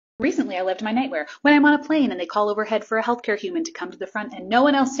Recently, I lived my nightmare when I'm on a plane and they call overhead for a healthcare human to come to the front and no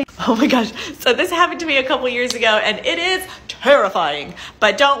one else stands. Oh my gosh. So this happened to me a couple years ago and it is terrifying.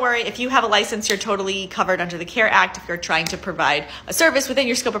 But don't worry, if you have a license, you're totally covered under the CARE Act. If you're trying to provide a service within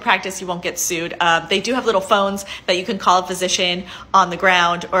your scope of practice, you won't get sued. They do have little phones that you can call a physician on the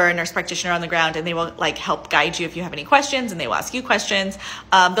ground or a nurse practitioner on the ground, and they will like help guide you if you have any questions, and they will ask you questions.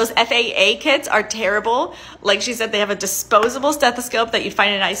 Those FAA kits are terrible. Like she said, they have a disposable stethoscope that you'd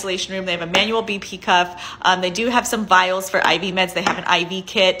find in an isolation room. They have a manual BP cuff. They do have some vials for IV meds. They have an IV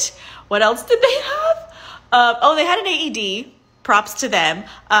kit. What else did they have? Oh, they had an AED. Props to them.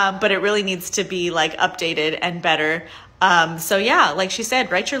 But it really needs to be like updated and better. So yeah, like she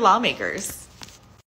said, write your lawmakers.